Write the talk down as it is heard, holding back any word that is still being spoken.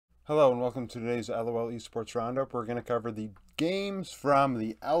Hello and welcome to today's LOL Esports Roundup. We're going to cover the games from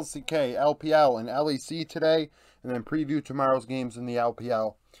the LCK, LPL, and LEC today, and then preview tomorrow's games in the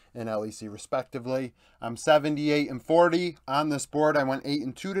LPL and LEC respectively. I'm 78 and 40 on this board. I went 8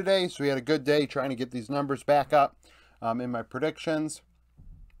 and 2 today, so we had a good day trying to get these numbers back up in my predictions.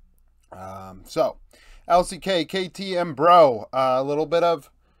 So, LCK, KT, and Bro. A little bit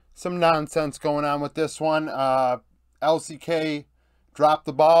of some nonsense going on with this one. LCK dropped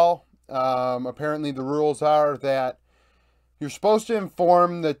the ball. Apparently the rules are that you're supposed to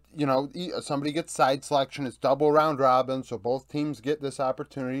inform that, somebody gets side selection. It's double round robin, so both teams get this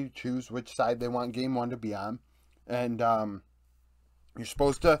opportunity to choose which side they want game one to be on. And you're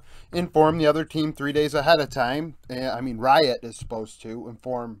supposed to inform the other team 3 days ahead of time. Riot is supposed to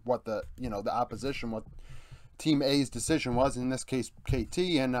inform what the opposition, what Team A's decision was, in this case KT,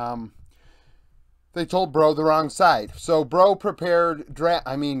 and they told Bro the wrong side. So Bro prepared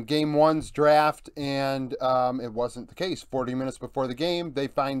game one's draft, and it wasn't the case. 40 minutes before the game, they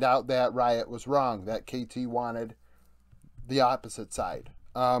find out that Riot was wrong, that KT wanted the opposite side.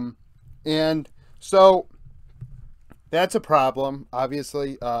 And so that's a problem,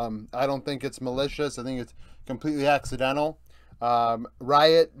 obviously. I don't think it's malicious. I think it's completely accidental.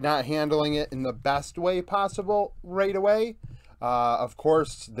 Riot not handling it in the best way possible right away. Of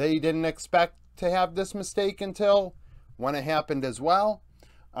course, they didn't expect to have this mistake until when it happened as well.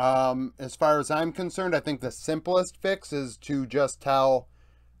 As far as I'm concerned, I think the simplest fix is to just tell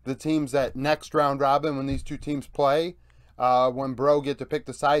the teams that next round robin, when these two teams play, when Bro get to pick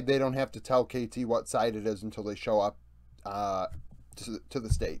the side, they don't have to tell KT what side it is until they show up to the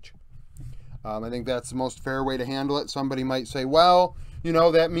stage. I think that's the most fair way to handle it. Somebody might say, well,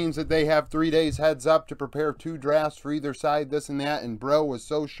 that means that they have 3 days heads up to prepare 2 drafts for either side, this and that, and Bro was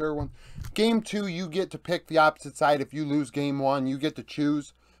so sure. When game 2, you get to pick the opposite side. If you lose game 1, you get to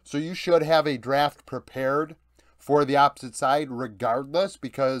choose. So you should have a draft prepared for the opposite side regardless,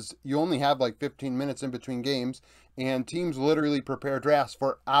 because you only have like 15 minutes in between games, and teams literally prepare drafts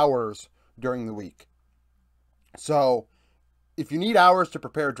for hours during the week. So if you need hours to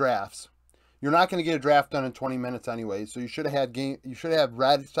prepare drafts, you're not going to get a draft done in 20 minutes anyway. So you should have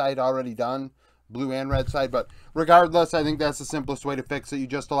red side already done, blue and red side. But regardless, I think that's the simplest way to fix it. You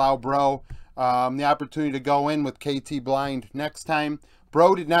just allow Bro the opportunity to go in with KT blind next time.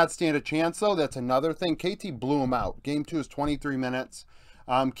 Bro did not stand a chance, though. That's another thing. KT blew him out. Game 2 is 23 minutes.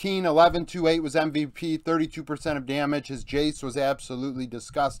 Keen 11-2-8 was MVP, 32% of damage. His Jace was absolutely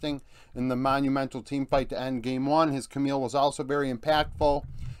disgusting in the monumental team fight to end game 1. His Camille was also very impactful.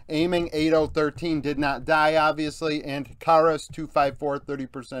 Aiming 8-0-13, did not die, obviously. And Karas 2-5-4,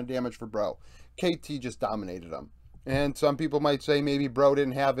 30% damage for Bro. KT just dominated him. And some people might say maybe Bro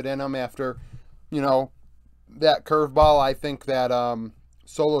didn't have it in him after, that curveball. I think that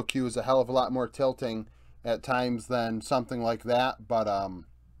solo queue is a hell of a lot more tilting at times than something like that. But,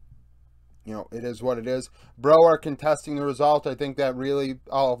 it is what it is. Bro are contesting the result. I think that really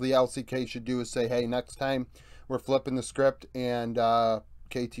all the LCK should do is say, hey, next time we're flipping the script and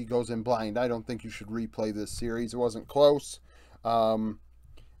KT goes in blind. I don't think you should replay this series. It wasn't close. Yeah,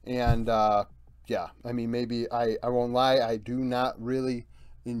 maybe I won't lie. I do not really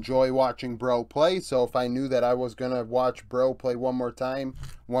enjoy watching Bro play. So if I knew that I was going to watch Bro play one more time,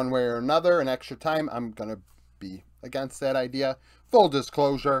 one way or another, an extra time, I'm going to be against that idea. Full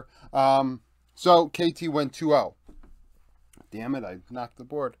disclosure. So KT went 2-0. Damn it, I knocked the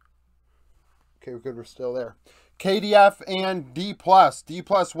board. Okay, we're good. We're still there. KDF and D+. D+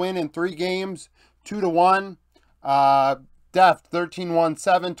 win in 3 games, 2-1. Def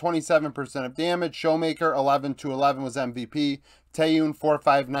 13-1-7, 27% of damage. Showmaker 11-11 was MVP. Taeyun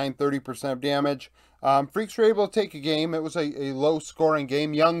 4-5-9, 30% of damage. Freaks were able to take a game. It was a low scoring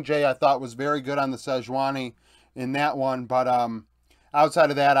game. Young Jay I thought was very good on the Sejuani in that one, but outside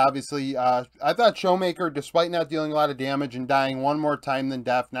of that, obviously, I thought Showmaker, despite not dealing a lot of damage and dying one more time than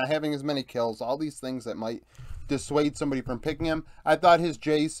Def, not having as many kills, all these things that might dissuade somebody from picking him, I thought his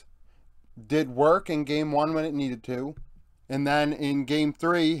Jace did work in game 1 when it needed to. And then in game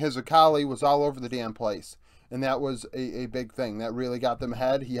 3, his Akali was all over the damn place. And that was a big thing. That really got them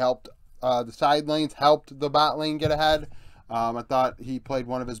ahead. He helped the side lanes, helped the bot lane get ahead. I thought he played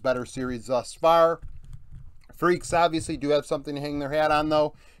one of his better series thus far. Freaks obviously do have something to hang their hat on,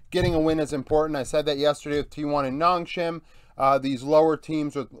 though. Getting a win is important. I said that yesterday with T1 and Nongshim. These lower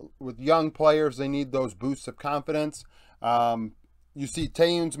teams with young players, they need those boosts of confidence. You see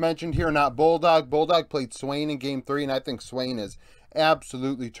Taeyun's mentioned here, not Bulldog. Bulldog played Swain in game 3, and I think Swain is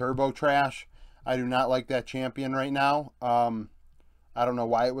absolutely turbo trash. I do not like that champion right now. I don't know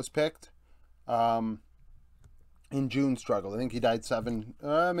why it was picked. in June struggled. I think he died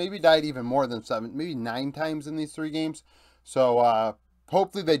maybe died even more than 7, maybe 9 times in these 3 games. So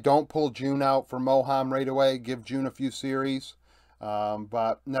hopefully they don't pull June out for Moham right away, give June a few series.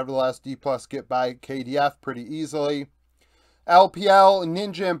 But nevertheless, D+ get by KDF pretty easily. LPL,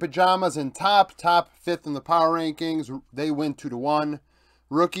 Ninja and Pajamas in top 5th in the power rankings. They win 2-1.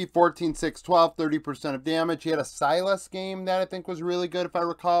 Rookie 14-6-12, 30% of damage. He had a Silas game that I think was really good if I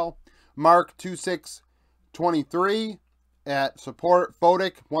recall. Mark 2-6-23 at support.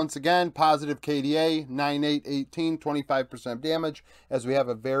 Fodic, once again, positive KDA, 9-8-18, 25% of damage, as we have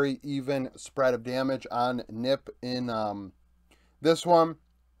a very even spread of damage on Nip in this one.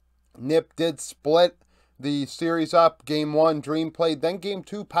 Nip did split the series up. Game 1, Dream played. Then Game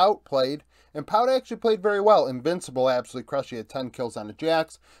 2, Pout played. And Pout actually played very well. Invincible absolutely crushed. He had 10 kills on the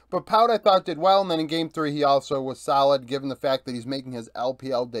Jax. But Pout, I thought, did well. And then in Game 3, he also was solid, given the fact that he's making his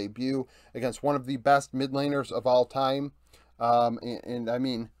LPL debut against one of the best mid laners of all time. And I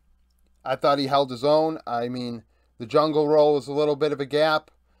mean, I thought he held his own. I mean, the jungle role was a little bit of a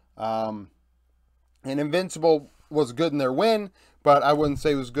gap. And Invincible was good in their win, but I wouldn't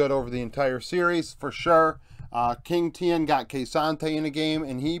say it was good over the entire series for sure. King Tien got K'Sante in a game,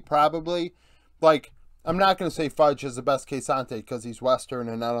 and he probably, like, I'm not going to say Fudge is the best K'Sante because he's Western,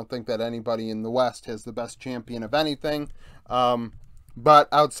 and I don't think that anybody in the West has the best champion of anything. But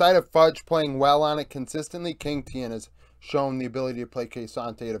outside of Fudge playing well on it consistently, King Tien has shown the ability to play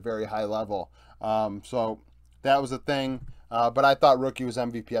K'Sante at a very high level. So that was a thing. But I thought Rookie was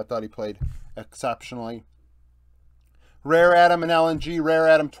MVP. I thought he played exceptionally. Rare Adam and LNG. Rare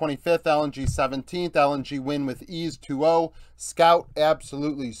Adam 25th, LNG 17th. LNG win with ease 2-0. Scout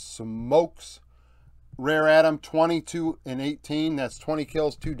absolutely smokes Rare Adam 22-18. That's 20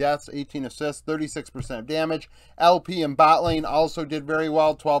 kills, 2 deaths, 18 assists, 36% of damage. LP and bot lane also did very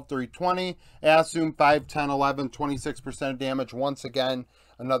well, 12-3-20. Assume 5-10-11, 26% of damage. Once again,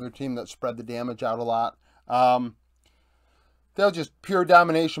 another team that spread the damage out a lot. That was just pure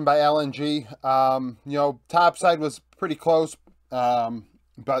domination by LNG. You know, top side was pretty close,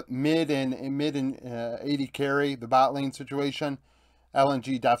 but mid and AD carry, the bot lane situation,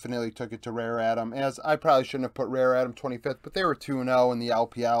 LNG definitely took it to Rare Adam. As I probably shouldn't have put Rare Adam 25th, but they were 2-0 in the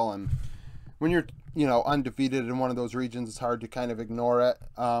LPL, and when you're, you know, undefeated in one of those regions, it's hard to kind of ignore it.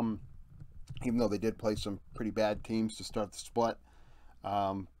 Even though they did play some pretty bad teams to start the split,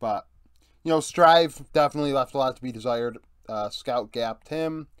 but you know, Strive definitely left a lot to be desired. Scout gapped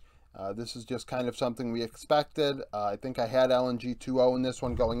him. This is just kind of something we expected. I think I had LNG 2-0 in this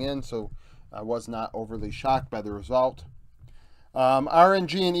one going in, so I was not overly shocked by the result.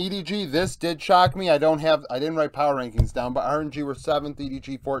 RNG and EDG, this did shock me. I didn't write power rankings down, but RNG were 7th,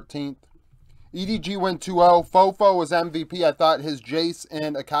 EDG 14th. EDG went 2-0. Fofo was MVP. I thought his Jace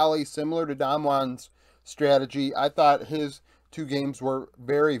and Akali, similar to Damwon's strategy, I thought his 2 games were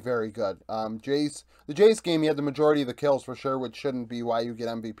very, very good. The Jace game, he had the majority of the kills for sure, which shouldn't be why you get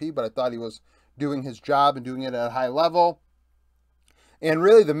MVP, but I thought he was doing his job and doing it at a high level. And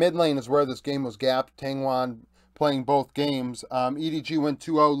really, the mid lane is where this game was gapped. Tangwan playing both games. EDG went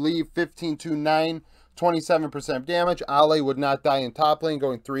 2-0, leave 15-2-9, 27% of damage. Ale would not die in top lane,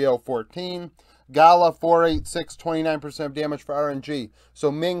 going 3-0-14. Gala 4-8-6, 29% of damage for RNG.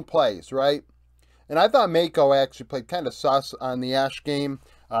 So Ming plays, right? And I thought Mako actually played kind of sus on the Ashe game.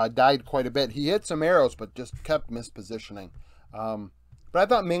 Died quite a bit. He hit some arrows, but just kept mispositioning. But I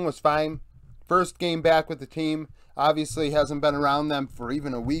thought Ming was fine. First game back with the team. Obviously hasn't been around them for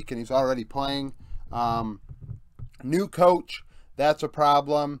even a week, and he's already playing. New coach, that's a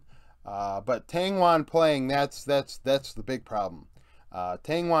problem. But Tangwan playing, that's the big problem.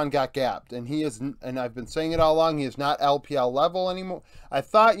 Tangwan got gapped, and he is, and I've been saying it all along, he is not LPL level anymore. I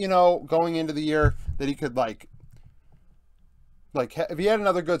thought, you know, going into the year that he could like if he had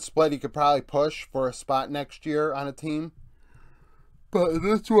another good split, he could probably push for a spot next year on a team. But in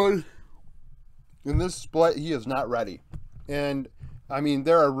this one, in this split, he is not ready. And I mean,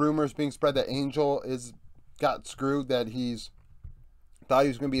 there are rumors being spread that Angel got screwed, that thought he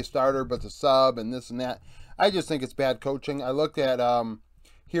was going to be a starter, but it's a sub and this and that. I just think it's bad coaching. I looked at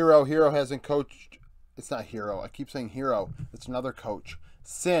Hero. Hero hasn't coached. It's not Hero. I keep saying Hero. It's another coach.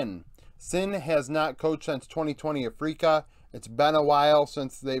 Sin has not coached since 2020 Africa. It's been a while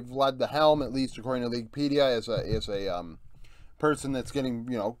since they've led the helm, at least according to Leaguepedia, as a person that's getting,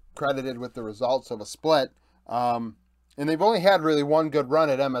 you know, credited with the results of a split. And they've only had really one good run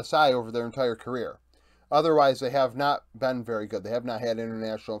at MSI over their entire career. Otherwise, they have not been very good. They have not had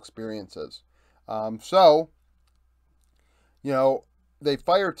international experiences. So, you know, they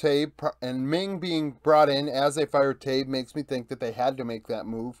fired Tabe, and Ming being brought in as they fired Tabe makes me think that they had to make that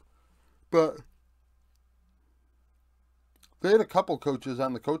move. But They had a couple coaches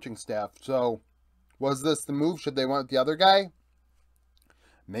on the coaching staff. So was this the move? Should they want the other guy?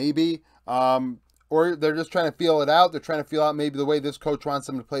 Maybe. Or they're just trying to feel it out. They're trying to feel out maybe the way this coach wants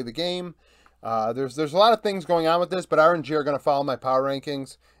them to play the game. There's a lot of things going on with this, but RNG are going to follow my power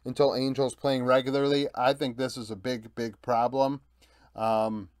rankings until Angel's playing regularly. I think this is a big, big problem.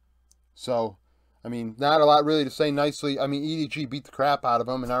 So, I mean, not a lot really to say nicely. I mean, EDG beat the crap out of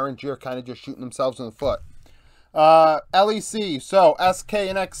them, and RNG are kind of just shooting themselves in the foot. LEC, so SK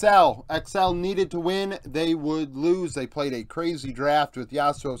and XL. XL needed to win. They would lose. They played a crazy draft with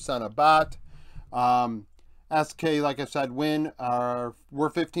Yasuo Sanabat. SK, like I said, win. We're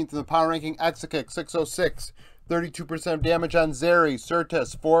 15th in the power ranking. Exakick, 606. 32% of damage on Zeri.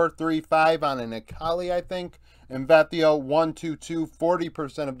 Certus, 435 on an Akali, I think. And Vethio, 122.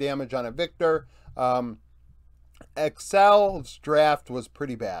 40% of damage on a Victor. XL's draft was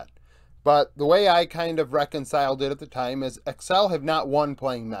pretty bad. But the way I kind of reconciled it at the time is XL have not won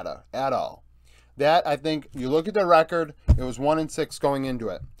playing meta at all. That, I think, you look at their record, it was 1-6 going into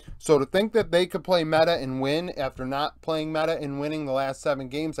it. So to think that they could play meta and win after not playing meta and winning the last 7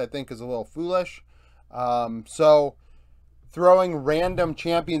 games, I think is a little foolish. So throwing random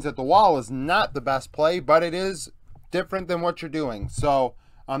champions at the wall is not the best play, but it is different than what you're doing. So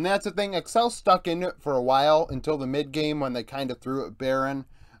that's the thing. XL stuck in it for a while until the mid game when they kind of threw it Baron.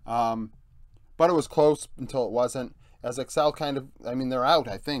 But it was close until it wasn't. As XL kind of, I mean, they're out,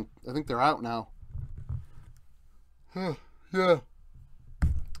 I think. I think they're out now. Yeah.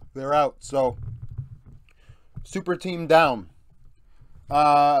 They're out. So, super team down.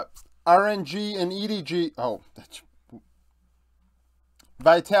 RNG and EDG. Oh, that's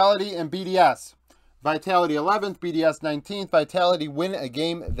Vitality and BDS. Vitality 11th, BDS 19th. Vitality win a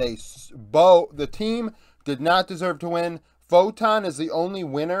game. The team did not deserve to win. Photon is the only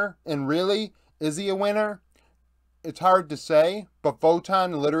winner, and really, is he a winner? It's hard to say, but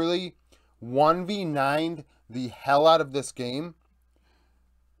Photon literally 1v9'd the hell out of this game.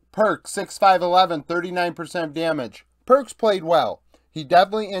 Perk, 6'5'11", 39% of damage. Perks played well. He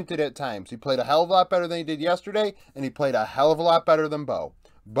definitely inted at times. He played a hell of a lot better than he did yesterday, and he played a hell of a lot better than Bo.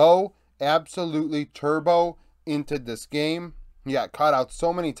 Bo absolutely turbo inted this game. He got caught out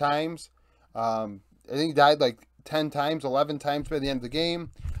so many times. I think he died like 10 times, 11 times by the end of the game.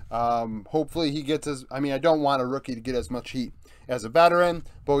 Hopefully he gets I mean, I don't want a rookie to get as much heat as a veteran,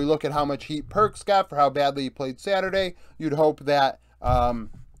 but we look at how much heat Perks got for how badly he played Saturday. You'd hope that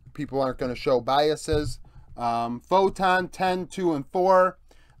people aren't going to show biases. Photon 10, 2, and 4.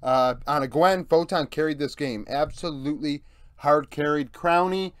 On a Gwen, Photon carried this game. Absolutely hard carried.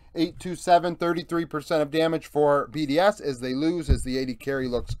 Crowny 827, 33% of damage for BDS as they lose, as the 80 carry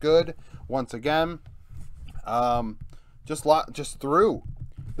looks good once again. Just threw.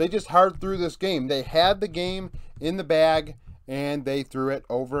 They just hard threw this game. They had the game in the bag, and they threw it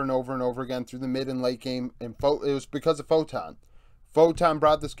over and over and over again through the mid and late game. And it was because of Photon. Photon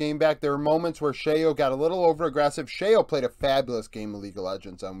brought this game back. There were moments where Sheo got a little over-aggressive. Sheo played a fabulous game of League of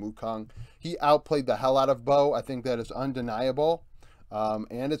Legends on Wukong. He outplayed the hell out of Bo. I think that is undeniable.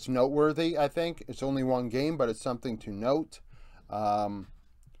 And it's noteworthy, I think. It's only one game, but it's something to note. And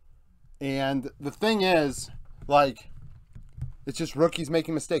the thing is, like, it's just rookies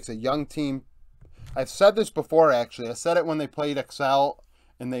making mistakes. A young team. I've said this before, actually. I said it when they played XL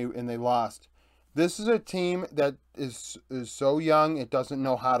and they lost. This is a team that is so young, it doesn't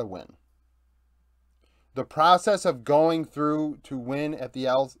know how to win. The process of going through to win at the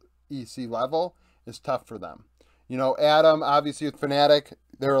LEC level is tough for them. You know, Adam, obviously with Fnatic,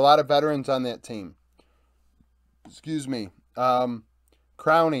 there are a lot of veterans on that team. Excuse me.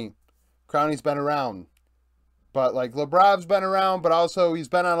 Crowny's been around. But, like, Lebrov's been around, but also he's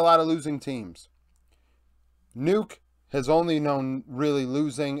been on a lot of losing teams. Nuke has only known really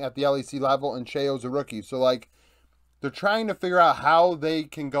losing at the LEC level, and Sheo's a rookie. So, like, they're trying to figure out how they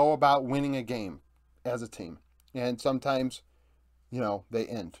can go about winning a game as a team. And sometimes, you know, they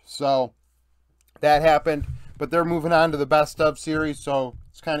end. So, that happened. But they're moving on to the best of series, so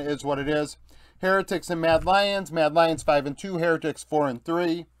it's kind of is what it is. Heretics and Mad Lions. Mad Lions 5-2, Heretics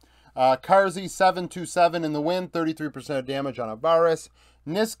 4-3. Karzi 7-2-7 in the win, 33% of damage on a Varus.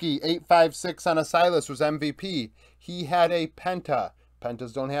 Niski 8-5-6 on a Silas was MVP. He had a penta.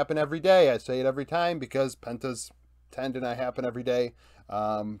 Pentas don't happen every day. I say it every time because pentas tend to not happen every day.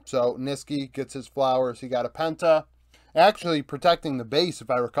 So Niski gets his flowers. He got a penta. Actually protecting the base, if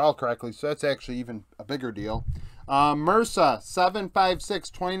I recall correctly. So that's actually even a bigger deal. Mursa 7-5-6,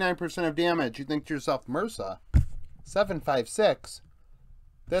 29% of damage. You think to yourself, Mursa 7-5-6?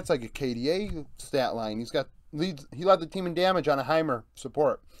 That's like a KDA stat line. He led the team in damage on a Heimer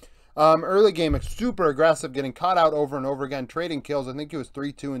support. Early game, super aggressive, getting caught out over and over again, trading kills. I think he was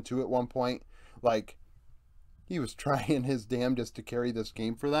 3-2-2 at one point. Like, he was trying his damnedest to carry this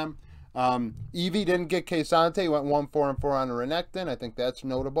game for them. Eevee didn't get K-Sante, went 1-4-4 on a Renekton. I think that's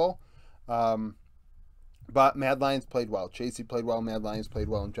notable. But Mad Lions played well. Chasey played well. Mad Lions played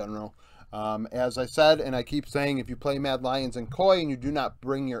well in general. As I said, and I keep saying, if you play Mad Lions and Koi and you do not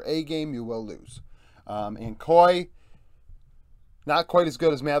bring your A game, you will lose. And Koi, not quite as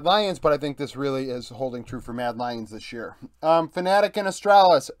good as Mad Lions, but I think this really is holding true for Mad Lions this year. Fnatic and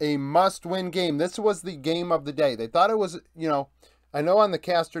Astralis, a must-win game. This was the game of the day. They thought it was, you know, I know on the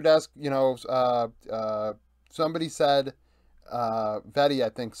caster desk, you know, somebody said, Vetti, I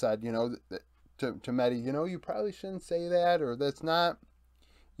think, said, you know, to Medi, you know, you probably shouldn't say that, or that's not,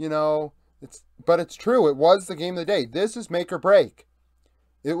 you know, but it's true. It was the game of the day. This is make or break.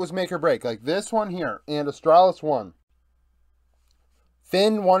 It was make or break. Like this one here, and Astralis won.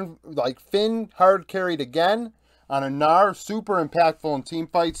 Finn won, like Finn hard carried again on a Gnar, super impactful in team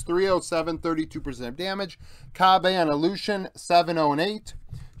fights, 307, 32% of damage. Kabe on Illusion, 7-0-8.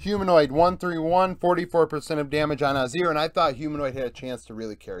 Humanoid, 131, 44% of damage on Azir, and I thought Humanoid had a chance to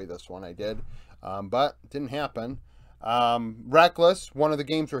really carry this one. I did, but it didn't happen. Reckless, one of the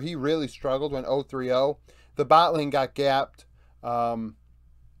games where he really struggled, went 0-3-0. The bot lane got gapped.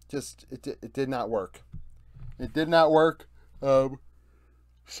 It did not work. It did not work.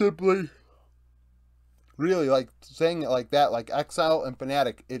 Simply, really, like saying it like that, like Exile and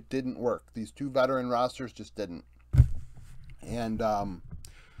Fnatic, it didn't work. These two veteran rosters just didn't. And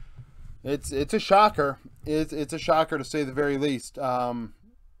it's a shocker. It's a shocker to say the very least.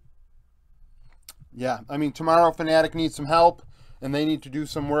 Yeah, I mean, tomorrow Fnatic needs some help, and they need to do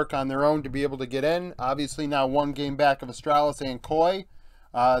some work on their own to be able to get in. Obviously, now one game back of Astralis and Koi.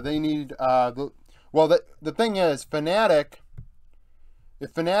 They need, the thing is, Fnatic,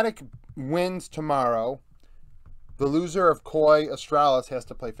 if Fnatic wins tomorrow, the loser of Koi Astralis has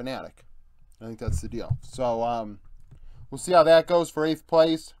to play Fnatic. I think that's the deal. So, we'll see how that goes for 8th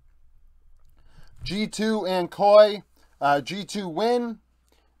place. G2 and Koi. G2 win.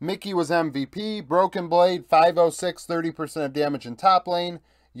 Mickey was MVP. Broken Blade, 506, 30% of damage in top lane.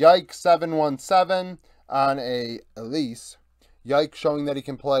 Yike, 717 on a Elise. Yike showing that he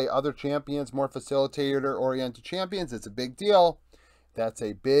can play other champions, more facilitator-oriented champions. It's a big deal. That's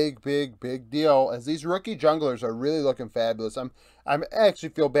a big, big, big deal, as these rookie junglers are really looking fabulous. I actually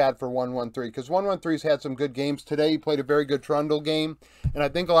feel bad for 113, because 113's had some good games today. He played a very good Trundle game, and I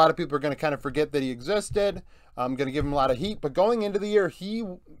think a lot of people are going to kind of forget that he existed. I'm going to give him a lot of heat, but going into the year,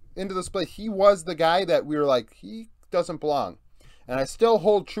 into the split, he was the guy that we were like, he doesn't belong. And I still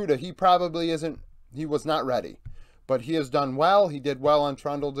hold true to he was not ready. But he has done well. He did well on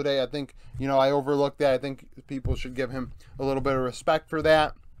Trundle today. I think, you know, I overlooked that. I think people should give him a little bit of respect for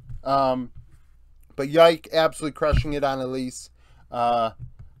that. But Yike absolutely crushing it on Elise.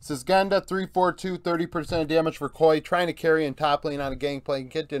 Sisgenda, 342, 30% of damage for Koi. Trying to carry in top lane on a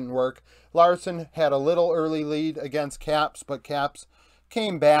gangplank kit didn't work. Larson had a little early lead against Caps, but Caps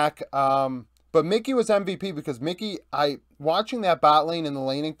came back. But Mickey was MVP because Mickey, watching that bot lane in the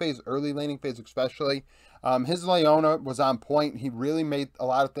laning phase, early laning phase especially, his Leona was on point. He really made a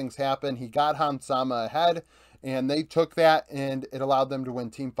lot of things happen. He got Hansama ahead, and they took that, and it allowed them to win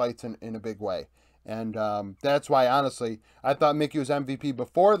team fights in a big way. And that's why, honestly, I thought Mickey was MVP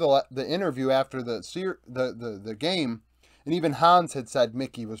before the interview after the game, and even Hans had said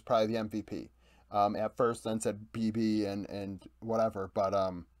Mickey was probably the MVP at first, then said BB and whatever. But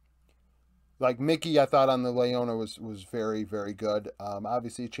like Mickey, I thought on the Leona was very, very good.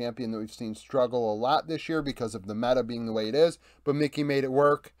 Obviously a champion that we've seen struggle a lot this year because of the meta being the way it is, but Mickey made it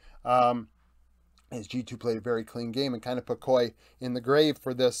work. As G2 played a very clean game and kind of put Koi in the grave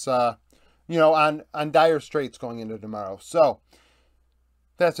for this, you know, on dire straits going into tomorrow. So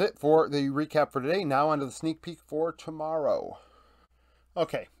that's it for the recap for today. Now on to the sneak peek for tomorrow.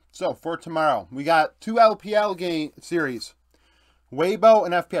 Okay, so for tomorrow, we got 2 LPL game series. Weibo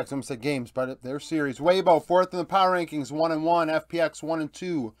and FPX, I'm going to say games, but they're series. Weibo, 4th in the power rankings, 1-1. FPX,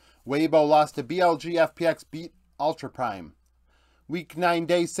 1-2. Weibo lost to BLG. FPX beat Ultra Prime. Week 9,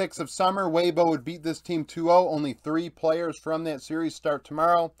 day 6 of summer, Weibo would beat this team 2-0. Only 3 players from that series start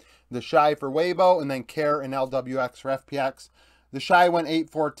tomorrow. The Shy for Weibo, and then Care and LWX for FPX. The Shy went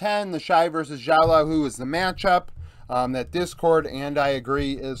 8-4-10. The Shy versus Xiaolahu is the matchup. That Discord, and I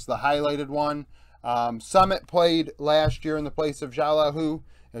agree, is the highlighted one. Summit played last year in the place of Xiaolahu,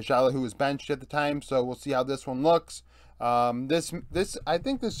 as Xiaolahu was benched at the time, so we'll see how this one looks. I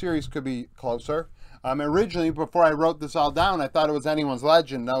think this series could be closer. Originally, before I wrote this all down, I thought it was anyone's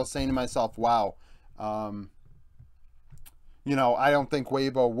legend. I was saying to myself, wow, you know, I don't think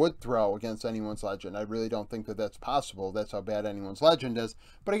Weibo would throw against anyone's legend. I really don't think that that's possible. That's how bad anyone's legend is.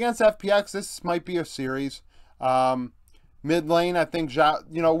 But against FPX, this might be a series. Mid lane, I think,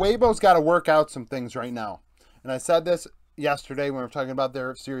 you know, Weibo's got to work out some things right now. And I said this yesterday when we were talking about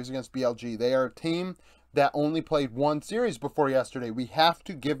their series against BLG. They are a team that only played one series before yesterday. We have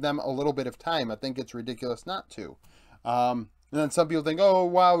to give them a little bit of time. I think it's ridiculous not to. And then some people think, oh,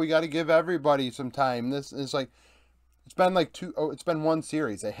 wow, we got to give everybody some time. This is like, it's been like it's been one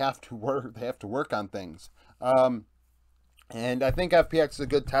series. They have to work on things. And I think FPX is a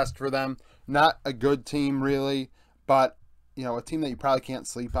good test for them. Not a good team, really, but, you know, a team that you probably can't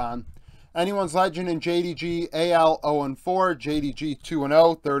sleep on. Anyone's legend in JDG, AL 0-4, JDG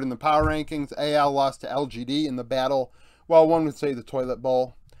 2-0, third in the power rankings. AL lost to LGD in the battle. Well, one would say the toilet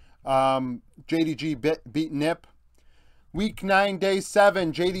bowl. JDG beat NIP. Week 9, day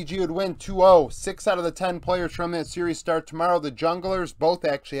 7, JDG would win 2-0. 6 out of the 10 players from that series start tomorrow. The junglers both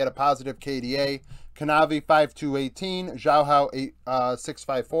actually had a positive KDA. Kanavi 5-2-18, Xiaohao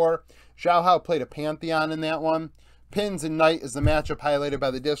 6-5-4. Xiaohao played a Pantheon in that one. Pins and Knight is the matchup highlighted by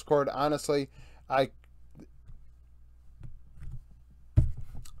the Discord. Honestly, I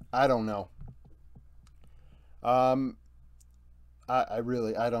don't know. I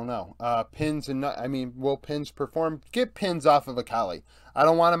don't know. Pins and Knight, I mean, will Pins perform? Get Pins off of Akali. I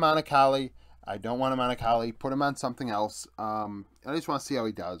don't want him on Akali. I don't want him on Akali. Put him on something else. I just want to see how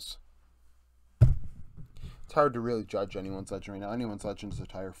he does. It's hard to really judge anyone's legend right now. Anyone's legend is a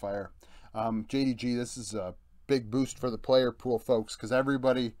tire fire. JDG, this is a big boost for the player pool, folks, because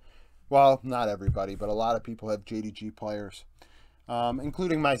everybody, well, not everybody, but a lot of people have JDG players,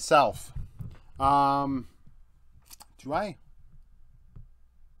 including myself. Do I?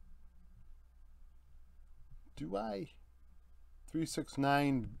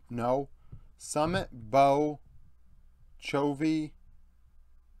 369, no. Summit, Bow, Chovy,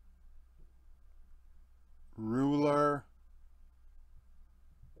 Ruler.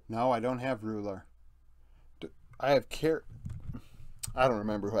 No, I don't have Ruler. I have I don't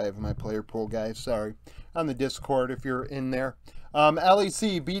remember who I have in my player pool, guys. Sorry. On the Discord, if you're in there.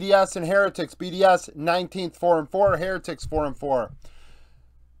 LEC, BDS, and Heretics. BDS 19th, 4-4. Heretics 4-4.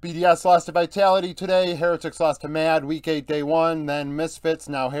 BDS lost to Vitality today. Heretics lost to Mad. Week 8, day 1. Then Misfits.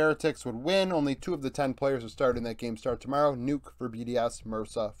 Now Heretics would win. Only 2 of the 10 players who started in that game start tomorrow. Nuke for BDS.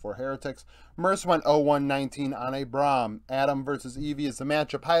 Mursa for Heretics. Mursa went 0-1-19 on a Braum. Adam versus Eevee is the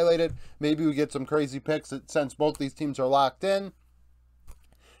matchup highlighted. Maybe we get some crazy picks since both these teams are locked in.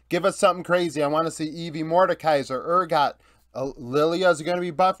 Give us something crazy. I want to see Eevee, Mordekaiser, Urgot. Lilia is going to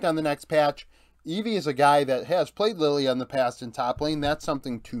be buffed on the next patch. Eevee is a guy that has played Lilia in the past in top lane. That's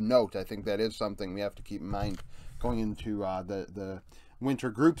something to note. I think that is something we have to keep in mind going into the winter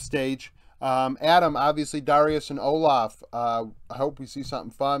group stage. Adam, obviously Darius and Olaf. I hope we see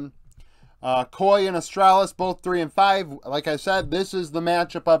something fun. Koi and Astralis, both 3-5. Like I said, this is the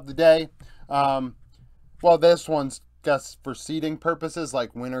matchup of the day. Well, this one's just for seeding purposes,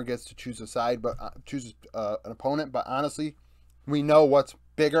 like winner gets to choose a side, but choose an opponent. But honestly, we know what's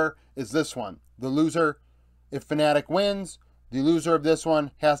bigger is this one. The loser, if Fnatic wins, the loser of this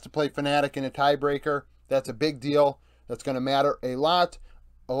one has to play Fnatic in a tiebreaker. That's a big deal. That's going to matter a lot.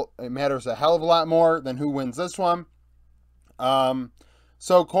 It matters a hell of a lot more than who wins this one.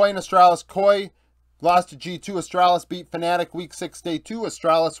 So Koi and Astralis. Koi lost to G2. Astralis beat Fnatic week 6, day 2.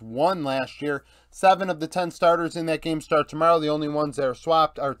 Astralis won last year. 7 of the 10 starters in that game start tomorrow. The only ones that are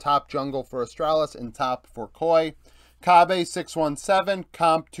swapped are top jungle for Astralis and top for Koi. Kabe 617,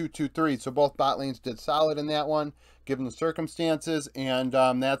 Comp 223. So both bot lanes did solid in that one, given the circumstances. And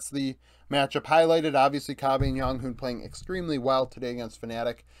that's the matchup highlighted. Obviously, Kabe and Younghoon playing extremely well today against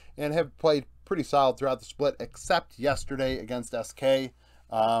Fnatic and have played pretty solid throughout the split, except yesterday against SK.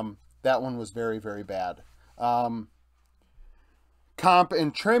 That one was very, very bad. Comp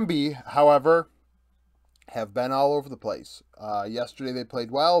and Trimby, however, have been all over the place. Yesterday they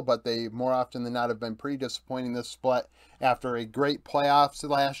played well, but they more often than not have been pretty disappointing this split after a great playoffs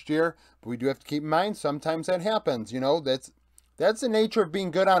last year. But we do have to keep in mind sometimes that happens. You know, that's the nature of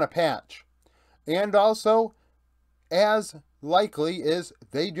being good on a patch. And also, as likely is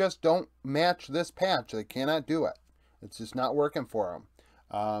they just don't match this patch. They cannot do it. It's just not working for them.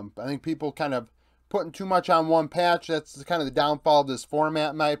 I think people kind of putting too much on one patch. That's kind of the downfall of this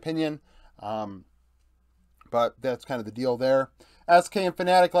format, in my opinion. But that's kind of the deal there. SK and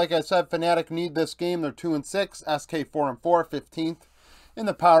Fnatic, like I said, Fnatic need this game. They're 2-6. SK 4-4, 15th. In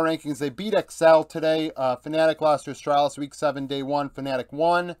the power rankings, they beat Excel today. Fnatic lost to Astralis week 7, day 1. Fnatic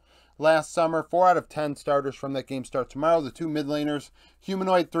won last summer. 4 out of 10 starters from that game start tomorrow. The 2 mid laners,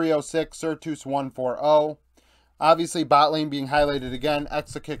 Humanoid 306, Certus 140. Obviously, bot lane being highlighted again.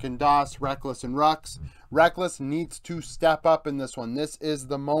 Exakick and DOS, Reckless and Rux. Reckless needs to step up in this one. This is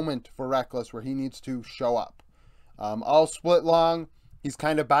the moment for Reckless where he needs to show up. All split long. He's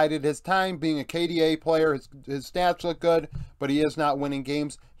kind of bided his time being a KDA player. His stats look good, but he is not winning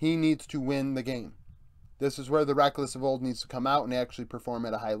games. He needs to win the game. This is where the Reckless of old needs to come out and actually perform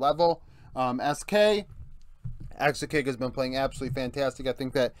at a high level. SK, Exakick has been playing absolutely fantastic. I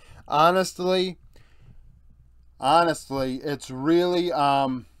think that honestly, it's really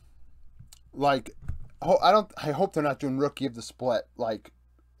like, I hope they're not doing rookie of the split, like,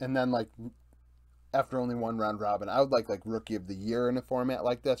 and then like after only one round robin. I would like rookie of the year in a format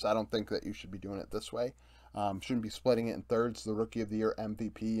like this. I don't think that you should be doing it this way. Shouldn't be splitting it in thirds, the rookie of the year,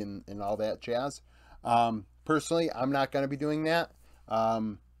 MVP, and all that jazz. Personally, I'm not going to be doing that.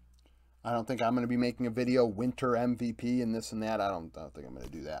 I don't think I'm going to be making a video winter MVP and this and that. I don't think I'm going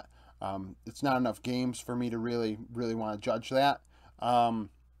to do that. It's not enough games for me to really want to judge that.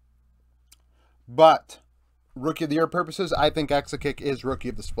 But rookie of the year purposes, I think Exakick is rookie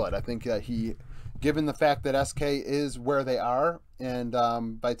of the split. I think that given the fact that SK is where they are and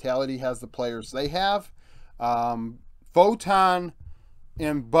Vitality has the players they have, Photon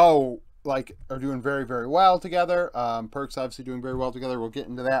and Bo are doing very well together. Perk's obviously doing very well together. We'll get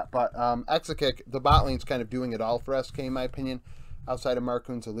into that. But Exakick, the bot lane's kind of doing it all for SK in my opinion, outside of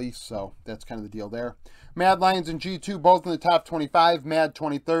Marcoon's at least. So that's kind of the deal there. Mad Lions and G2 both in the top 25. Mad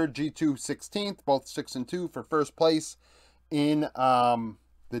 23rd, G2 16th, both 6-2 for first place in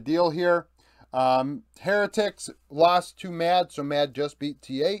the deal here. Heretics lost to Mad, so Mad just beat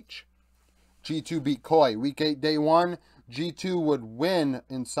TH. G2 beat Koi. Week 8, day 1. G2 would win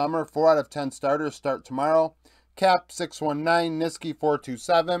in summer. 4 out of 10 starters start tomorrow. Cap 619, Niski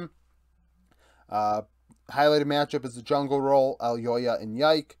 427. Highlighted matchup is the jungle role, Alyoya and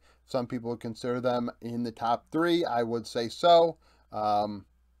Yike. Some people would consider them in the top 3. I would say so. You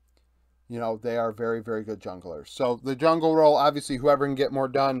know, they are very good junglers. So the jungle role, obviously, whoever can get more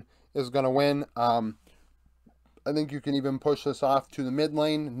done is going to win. I think you can even push this off to the mid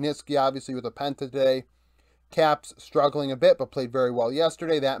lane. Niski, obviously, with a penta today. Caps struggling a bit, but played very well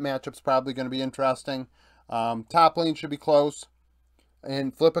yesterday. That matchup's probably going to be interesting. Top lane should be close.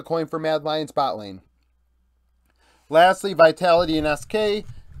 And flip a coin for Mad Lions bot lane. Lastly, Vitality and SK.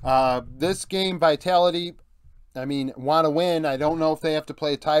 This game, Vitality, I mean, want to win. I don't know if they have to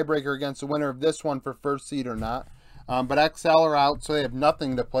play a tiebreaker against the winner of this one for first seed or not. But XL are out, so they have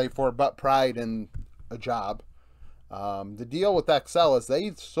nothing to play for but pride and a job. The deal with XL is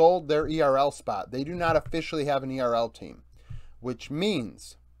they sold their ERL spot. They do not officially have an ERL team, which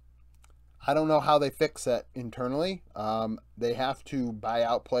means I don't know how they fix it internally. They have to buy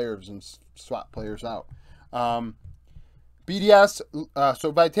out players and swap players out. BDS,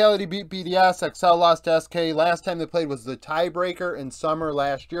 so Vitality beat BDS. XL lost to SK. Last time they played was the tiebreaker in summer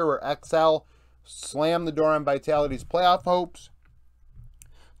last year where XL slammed the door on Vitality's playoff hopes.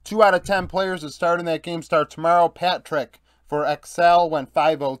 2 out of 10 players that start in that game start tomorrow. Patrick for XL went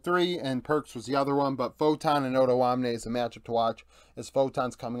 5-0-3, and Perks was the other one. But Photon and Otoamne is a matchup to watch, as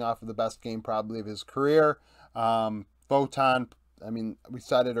Photon's coming off of the best game probably of his career. Photon, I mean, we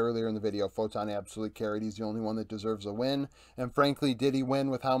said it earlier in the video, Photon absolutely carried. He's the only one that deserves a win. And frankly, did he win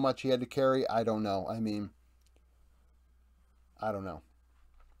with how much he had to carry? I don't know. I mean, I don't know.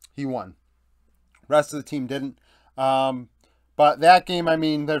 He won. Rest of the team didn't. But that game, I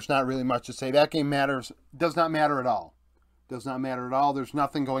mean, there's not really much to say. That game does not matter at all. Does not matter at all. There's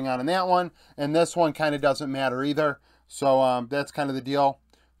nothing going on in that one. And this one kind of doesn't matter either. So that's kind of the deal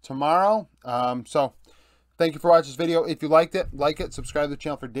tomorrow. So thank you for watching this video. If you liked it, like it, subscribe to the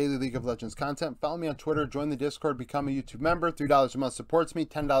channel for daily League of Legends content. Follow me on Twitter, join the Discord, become a YouTube member. $3 a month supports me.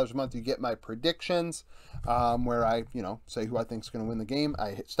 $10 a month you get my predictions, where I, say who I think is going to win the game. I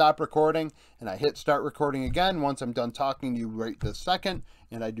hit stop recording and I hit start recording again once I'm done talking to you right this second,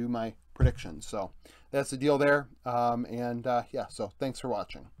 and I do my predictions. So that's the deal there. Yeah, so thanks for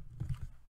watching.